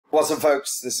What's up,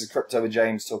 folks? This is Crypto with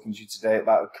James talking to you today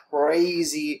about a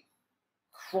crazy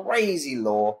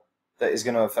law that is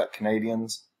going to affect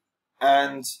Canadians,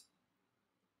 and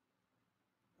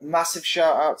massive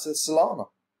shout out to Solana.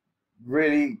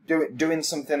 Really doing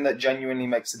something that genuinely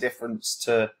makes a difference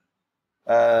to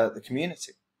the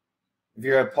community. If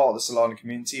you're a part of the Solana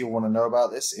community, you'll want to know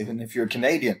about this. Even if you're a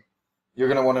Canadian, you're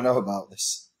going to want to know about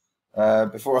this.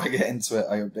 Before I get into it,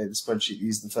 I update the spreadsheet.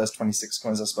 These are the first 26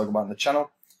 coins I spoke about on the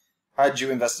channel. Had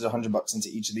you invested $100 into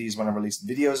each of these when I released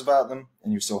videos about them,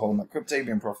 and you're still holding that crypto, you'd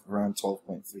be in profit of around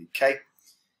 12.3k.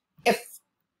 If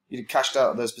you'd have cashed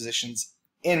out of those positions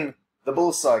in the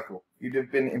bull cycle, you'd have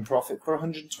been in profit for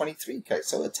 123k,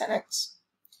 so a 10x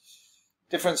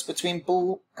difference between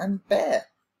bull and bear.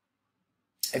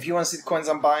 If you want to see the coins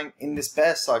I'm buying in this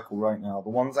bear cycle right now, the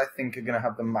ones I think are going to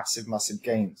have the massive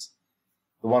gains,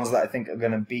 the ones that I think are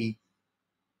going to be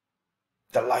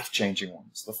the life-changing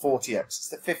ones, the 40x,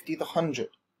 the 50, the 100.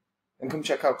 And come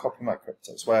check out Copy My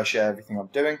Cryptos, where I share everything I'm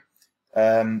doing.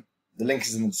 The link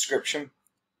is in the description.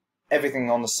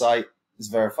 Everything on the site is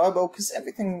verifiable because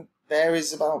everything there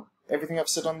is about everything I've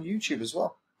said on YouTube as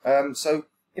well. So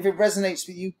if it resonates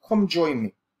with you, come join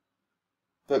me.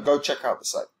 But go check out the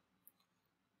site.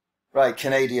 Right,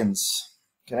 Canadians.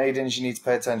 Canadians, you need to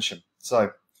pay attention.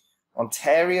 So,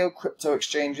 Ontario crypto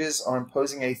exchanges are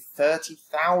imposing a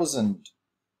 30,000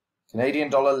 Canadian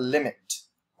dollar limit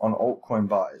on altcoin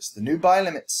buys. The new buy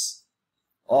limits.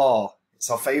 Oh, it's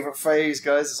our favorite phrase,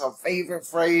 guys. It's our favorite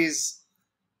phrase.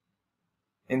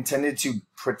 Intended to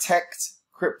protect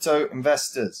crypto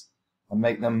investors and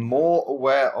make them more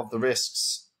aware of the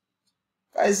risks.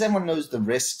 Guys, everyone knows the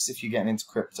risks if you're getting into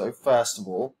crypto, first of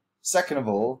all. Second of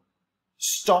all,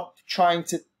 stop trying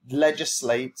to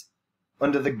legislate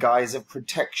under the guise of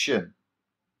protection.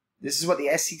 This is what the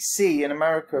SEC in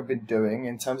America have been doing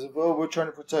in terms of, oh, we're trying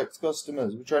to protect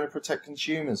customers, we're trying to protect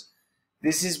consumers.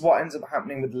 This is what ends up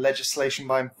happening with legislation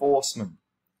by enforcement.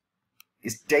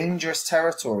 It's dangerous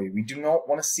territory. We do not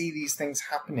want to see these things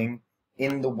happening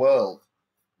in the world,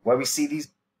 where we see these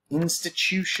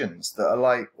institutions that are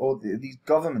like, or these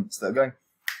governments that are going,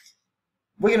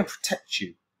 we're going to protect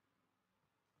you.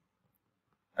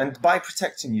 And by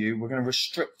protecting you, we're going to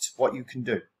restrict what you can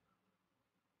do.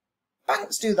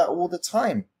 Banks do that all the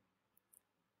time.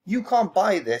 You can't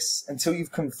buy this until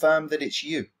you've confirmed that it's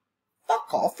you.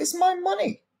 Fuck off, it's my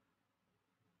money.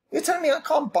 You're telling me I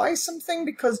can't buy something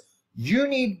because you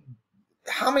need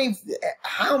how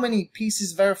many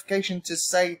pieces of verification to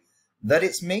say that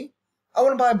it's me? I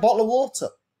want to buy a bottle of water.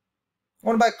 I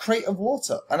want to buy a crate of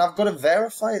water, and I've got to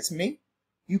verify it's me?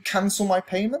 You cancel my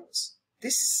payments?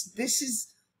 This is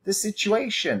the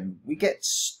situation. We get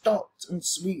stopped, and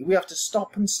we have to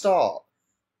stop and start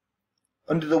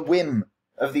under the whim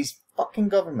of these fucking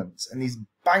governments and these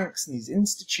banks and these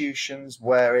institutions,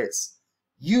 where it's,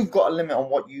 you've got a limit on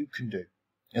what you can do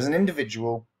as an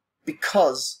individual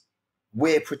because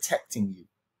we're protecting you.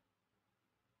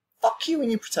 Fuck you and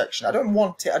your protection. I don't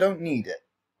want it. I don't need it.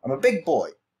 I'm a big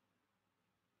boy.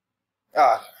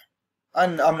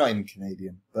 I'm not even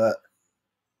Canadian, but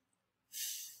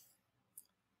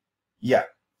yeah,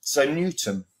 so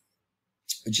Newton,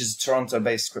 which is a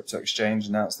Toronto-based crypto exchange,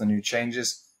 announced the new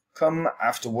changes come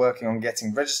after working on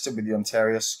getting registered with the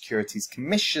Ontario Securities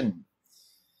Commission.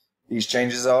 These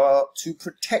changes are to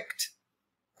protect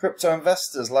crypto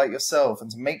investors like yourself and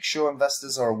to make sure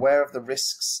investors are aware of the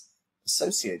risks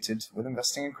associated with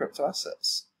investing in crypto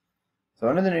assets. So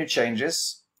under the new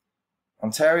changes,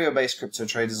 Ontario-based crypto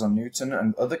traders on Newton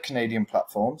and other Canadian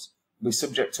platforms will be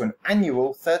subject to an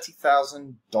annual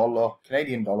 $30,000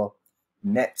 Canadian dollar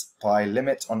net buy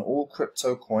limit on all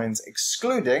crypto coins,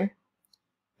 excluding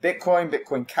Bitcoin,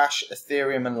 Bitcoin Cash,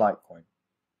 Ethereum, and Litecoin.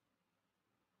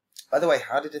 By the way,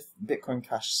 how did Bitcoin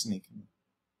Cash sneak in?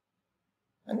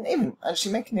 And even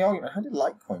actually making the argument, how did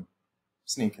Litecoin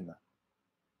sneak in there?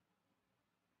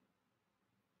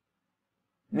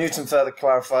 Newton further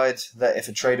clarified that if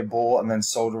a trader bought and then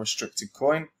sold a restricted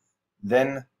coin,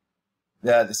 then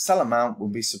the sell amount will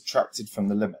be subtracted from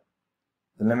the limit.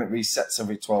 The limit resets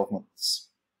every 12 months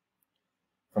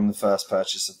from the first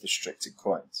purchase of the restricted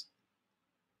coins.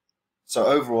 So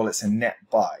overall, it's a net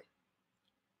buy.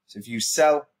 So if you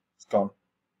sell, it's gone.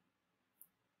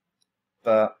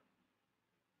 But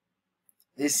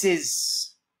this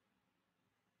is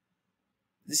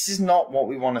not what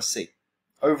we want to see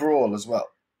overall as well.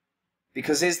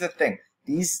 Because here's the thing: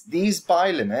 these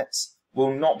buy limits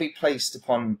will not be placed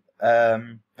upon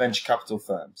venture capital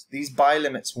firms. These buy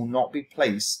limits will not be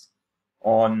placed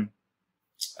on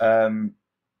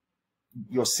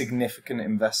your significant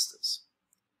investors.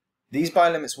 These buy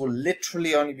limits will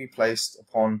literally only be placed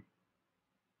upon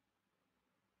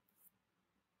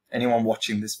anyone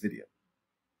watching this video.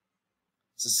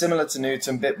 So similar to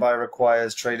Newton, BitBuy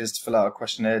requires traders to fill out a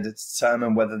questionnaire to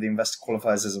determine whether the investor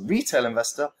qualifies as a retail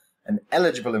investor, an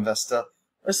eligible investor,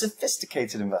 or a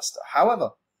sophisticated investor.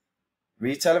 However,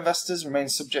 retail investors remain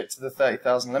subject to the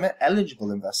 30,000 limit.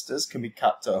 Eligible investors can be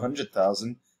capped at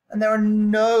 100,000, and there are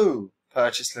no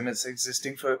purchase limits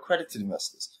existing for accredited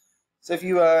investors. So if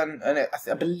you earn, and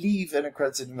I believe an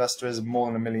accredited investor is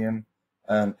more than $1 million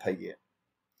earned per year.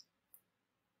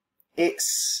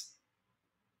 It's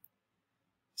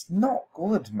not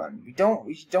good, man. We don't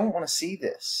want to see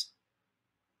this.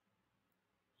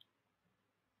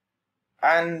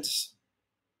 And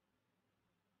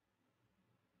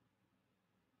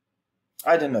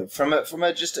I don't know, from a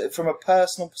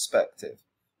personal perspective,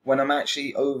 when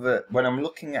I'm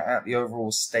looking at the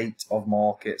overall state of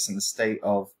markets and the state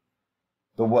of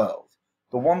the world,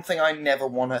 the one thing I never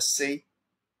want to see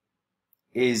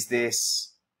is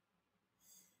this: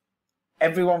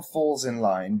 everyone falls in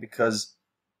line because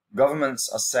governments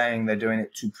are saying they're doing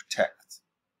it to protect.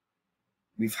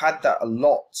 We've had that a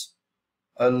lot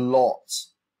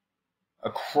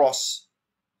across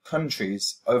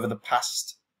countries over the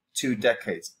past 2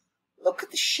 decades. Look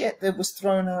at the shit that was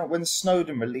thrown out when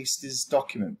Snowden released his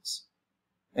documents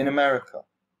in America.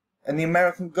 And the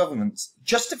American government's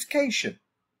justification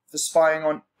for spying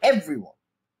on everyone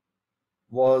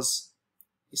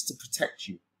is to protect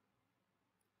you.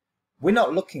 We're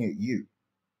not looking at you.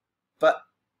 But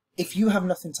if you have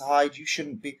nothing to hide, you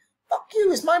shouldn't be. Fuck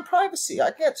you, it's my privacy.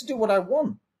 I get to do what I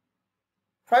want.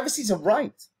 Privacy's a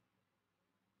right.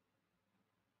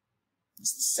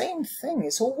 It's the same thing.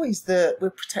 It's always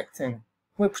we're protecting.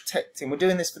 We're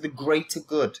doing this for the greater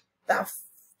good. That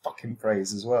fucking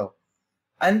phrase as well.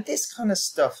 And this kind of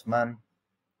stuff, man,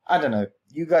 I don't know.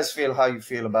 You guys feel how you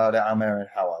feel about it. I'm airing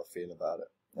how I feel about it.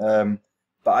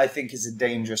 But I think it's a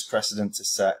dangerous precedent to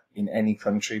set in any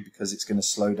country because it's going to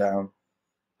slow down.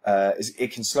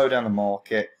 It can slow down the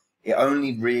market. It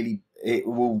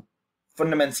will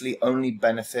fundamentally only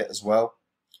benefit as well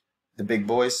the big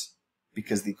boys,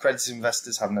 because the accredited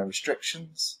investors have no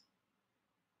restrictions.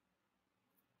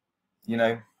 You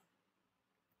know,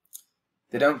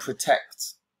 they don't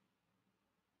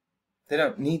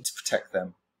need to protect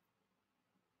them.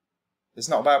 It's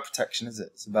not about protection, is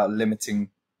it? It's about limiting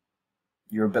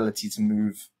your ability to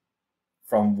move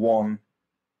from one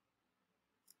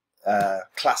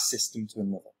class system to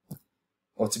another,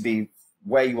 or to be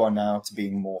where you are now to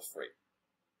being more free.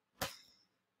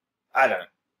 I don't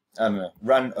know.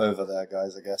 Run over there,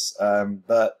 guys, I guess.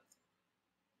 But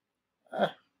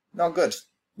not good.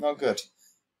 Not good.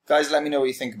 Guys, let me know what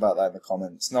you think about that in the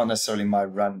comments. Not necessarily my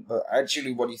rant, but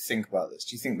actually, what do you think about this?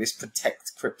 Do you think this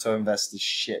protect crypto investors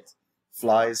shit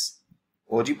flies?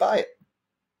 Or do you buy it?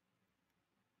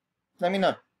 Let me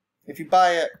know. If you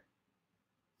buy it,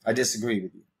 I disagree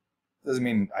with you. Doesn't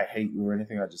mean I hate you or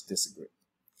anything, I just disagree.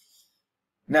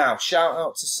 Now, shout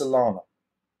out to Solana.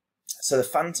 So the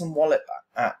Phantom Wallet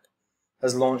app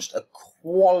has launched a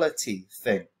quality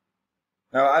thing.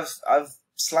 Now, I've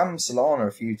slammed Solana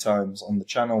a few times on the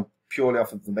channel purely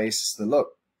off of the basis that,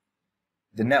 look,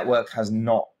 the network has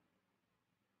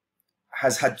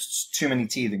had too many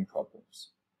teething problems.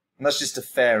 And that's just a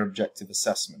fair, objective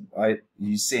assessment, right?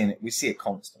 We see it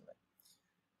constantly.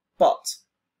 But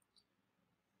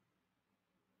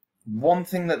one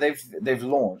thing that they've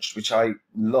launched, which I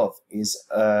love, is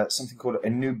something called a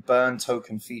new burn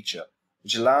token feature,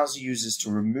 which allows users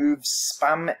to remove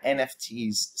spam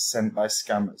NFTs sent by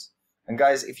scammers. And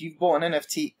guys, if you've bought an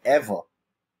NFT ever,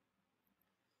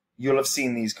 you'll have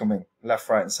seen these coming left,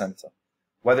 right, and center.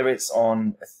 Whether it's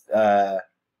on the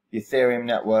Ethereum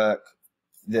network,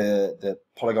 the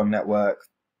Polygon network,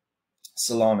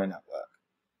 Solana network.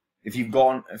 If you've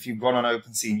gone on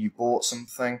OpenSea and you bought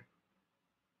something,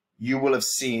 you'll have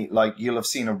seen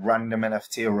a random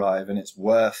NFT arrive and it's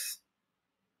worth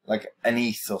like an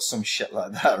ETH or some shit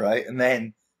like that, right? And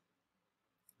then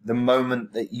the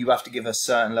moment that you have to give a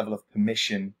certain level of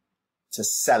permission to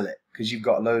sell it because you've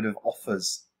got a load of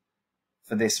offers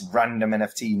for this random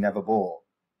NFT you never bought.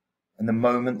 And the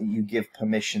moment that you give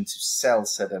permission to sell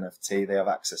said NFT, they have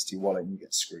access to your wallet and you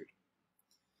get screwed.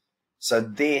 So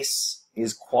this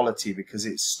is quality because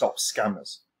it stops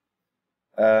scammers.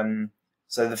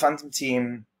 So the Phantom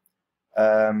team,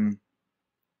 the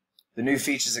new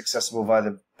feature is accessible via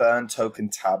the Burn Token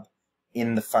tab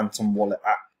in the Phantom Wallet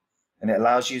app. And it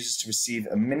allows users to receive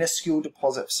a minuscule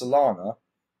deposit of Solana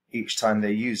each time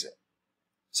they use it.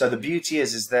 So the beauty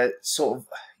is they're sort of,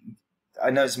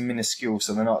 I know it's minuscule,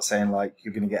 so they're not saying like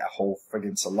you're going to get a whole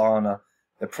friggin' Solana.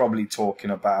 They're probably talking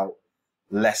about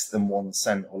less than 1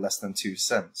 cent or less than 2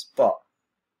 cents. But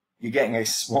you're getting a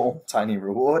small, tiny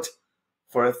reward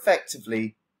for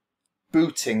effectively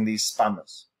booting these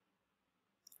spammers.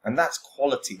 And that's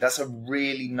quality. That's a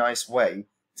really nice way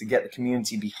to get the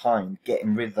community behind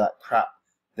getting rid of that crap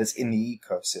that's in the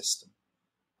ecosystem.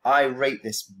 I rate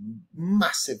this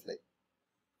massively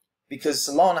because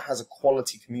Solana has a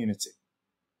quality community.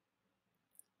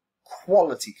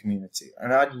 Quality community.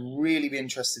 And I'd really be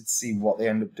interested to see what they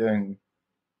end up doing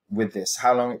with this.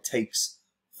 How long it takes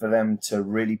for them to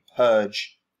really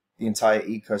purge the entire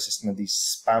ecosystem of these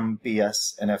spam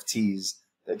BS NFTs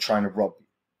that are trying to rob you.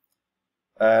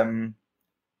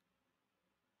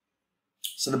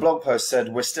 So the blog post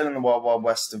said, we're still in the wild, wild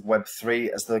west of Web3.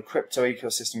 As the crypto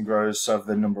ecosystem grows, so have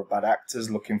the number of bad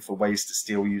actors looking for ways to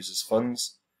steal users'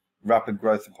 funds. Rapid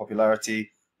growth and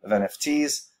popularity of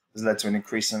NFTs has led to an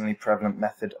increasingly prevalent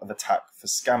method of attack for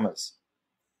scammers.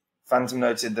 Phantom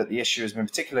noted that the issue has been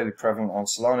particularly prevalent on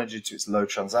Solana due to its low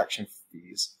transaction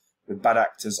fees, with bad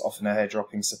actors often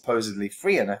airdropping supposedly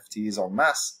free NFTs en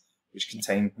masse, which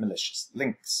contain malicious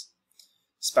links.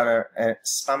 Spam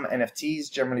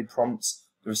NFTs generally prompts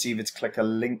the receiver to click a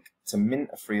link to mint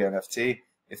a free NFT.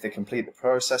 If they complete the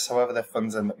process, however, their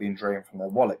funds end up being drained from their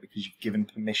wallet because you've given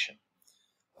permission.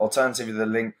 Alternatively, the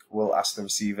link will ask the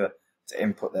receiver to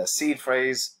input their seed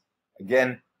phrase.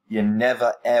 Again, you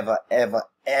never, ever, ever,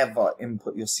 ever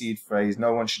input your seed phrase.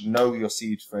 No one should know your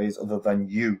seed phrase other than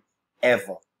you,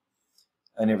 ever.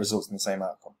 And it results in the same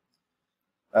outcome.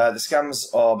 The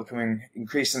scams are becoming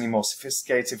increasingly more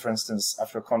sophisticated. For instance,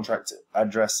 after a contract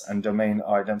address and domain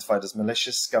are identified as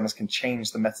malicious, scammers can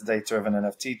change the metadata of an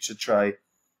NFT to try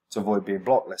to avoid being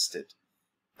blocklisted.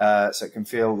 So it can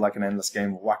feel like an endless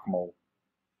game of whack-a-mole,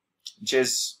 which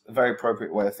is a very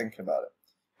appropriate way of thinking about it.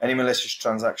 Any malicious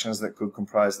transactions that could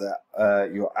comprise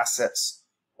your assets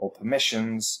or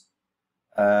permissions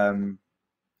are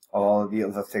the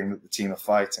other thing that the team are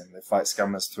fighting. They fight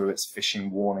scammers through its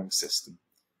phishing warning system.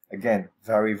 Again,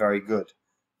 very, very good.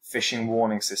 Phishing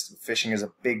warning system. Phishing is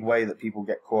a big way that people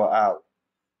get caught out.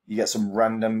 You get some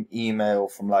random email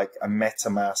from like a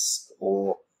MetaMask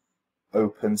or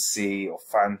OpenSea or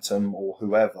Phantom or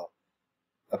whoever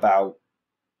about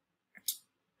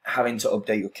having to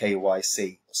update your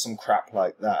KYC, some crap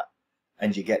like that,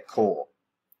 and you get caught.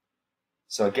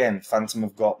 So again, Phantom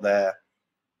have got their,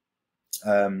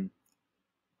 how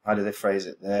do they phrase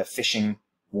it, their phishing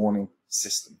warning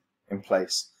system in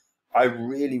place. I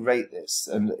really rate this,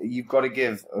 and you've got to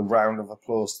give a round of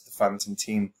applause to the Phantom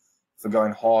team for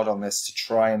going hard on this to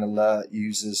try and alert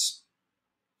users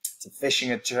to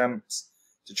phishing attempts,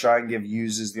 to try and give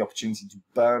users the opportunity to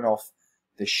burn off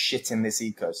the shit in this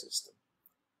ecosystem.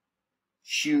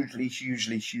 Hugely,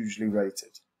 hugely, hugely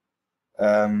rated.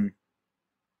 And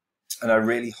I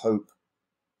really hope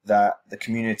that the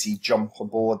community jump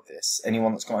aboard this.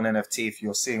 Anyone that's got an NFT, if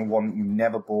you're seeing one that you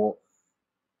never bought,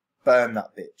 burn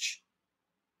that bitch.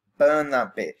 Burn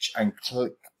that bitch and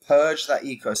purge that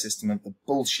ecosystem of the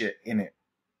bullshit in it.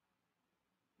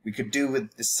 We could do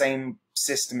with the same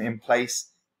system in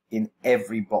place in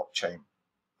every blockchain.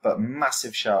 But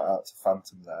massive shout out to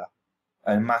Phantom there.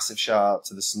 And massive shout out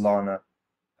to the Solana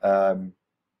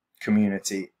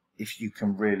community if you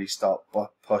can really start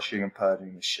pushing and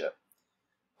purging this shit.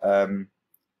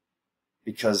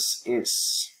 Because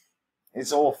it's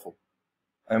awful.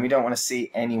 And we don't want to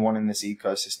see anyone in this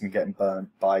ecosystem getting burned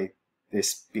by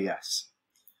this BS.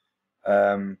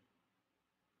 And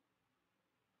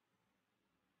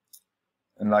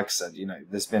like I said, you know,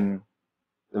 there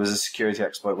was a security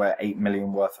exploit where 8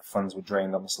 million worth of funds were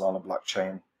drained on the Solana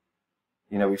blockchain.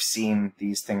 You know, we've seen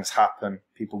these things happen.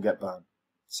 People get burned.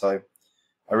 So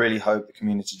I really hope the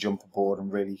community jump aboard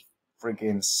and really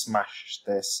friggin' smash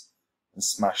this and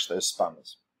smash those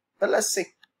spammers. But let's see.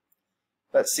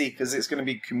 Let's see, because it's going to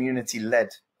be community-led,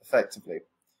 effectively.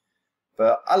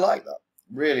 But I like that.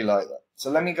 Really like that. So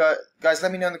let me go, guys,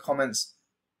 let me know in the comments,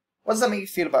 what does that make you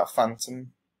feel about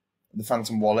Phantom, the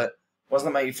Phantom wallet? What does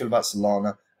that make you feel about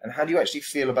Solana? And how do you actually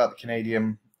feel about the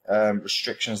Canadian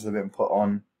restrictions that have been put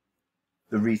on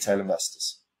the retail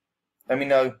investors? Let me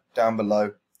know down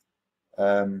below.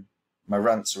 My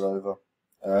rants are over.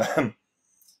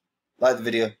 Like the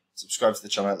video, subscribe to the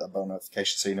channel, hit that bell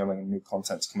notification so you know when new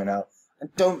content's coming out.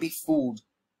 And don't be fooled,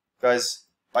 guys,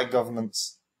 by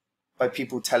governments, by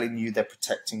people telling you they're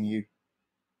protecting you.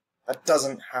 That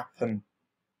doesn't happen.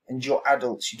 And you're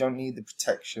adults, you don't need the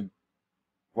protection.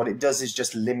 What it does is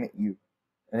just limit you.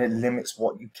 And it limits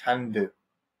what you can do.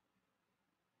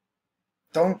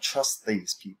 Don't trust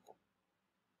these people.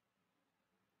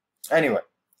 Anyway,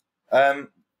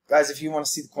 guys, if you want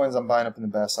to see the coins I'm buying up in the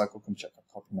bear cycle, come check out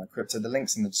Copy My Crypto. The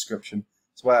link's in the description.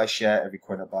 It's where I share every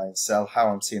coin I buy and sell, how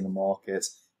I'm seeing the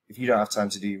markets. if you don't have time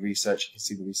to do your research, you can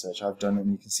see the research I've done, and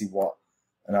you can see what,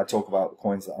 and I talk about the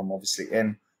coins that I'm obviously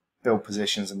in, build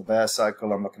positions in the bear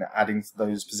cycle. I'm looking at adding to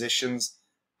those positions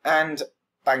and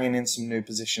banging in some new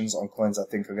positions on coins I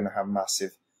think are going to have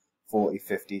massive 40,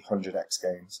 50, 100x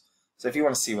gains. So if you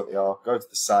want to see what they are, go to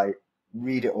the site,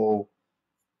 read it all.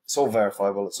 It's all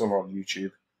verifiable. It's all on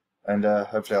YouTube. And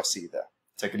hopefully I'll see you there.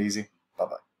 Take it easy.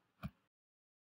 Bye-bye.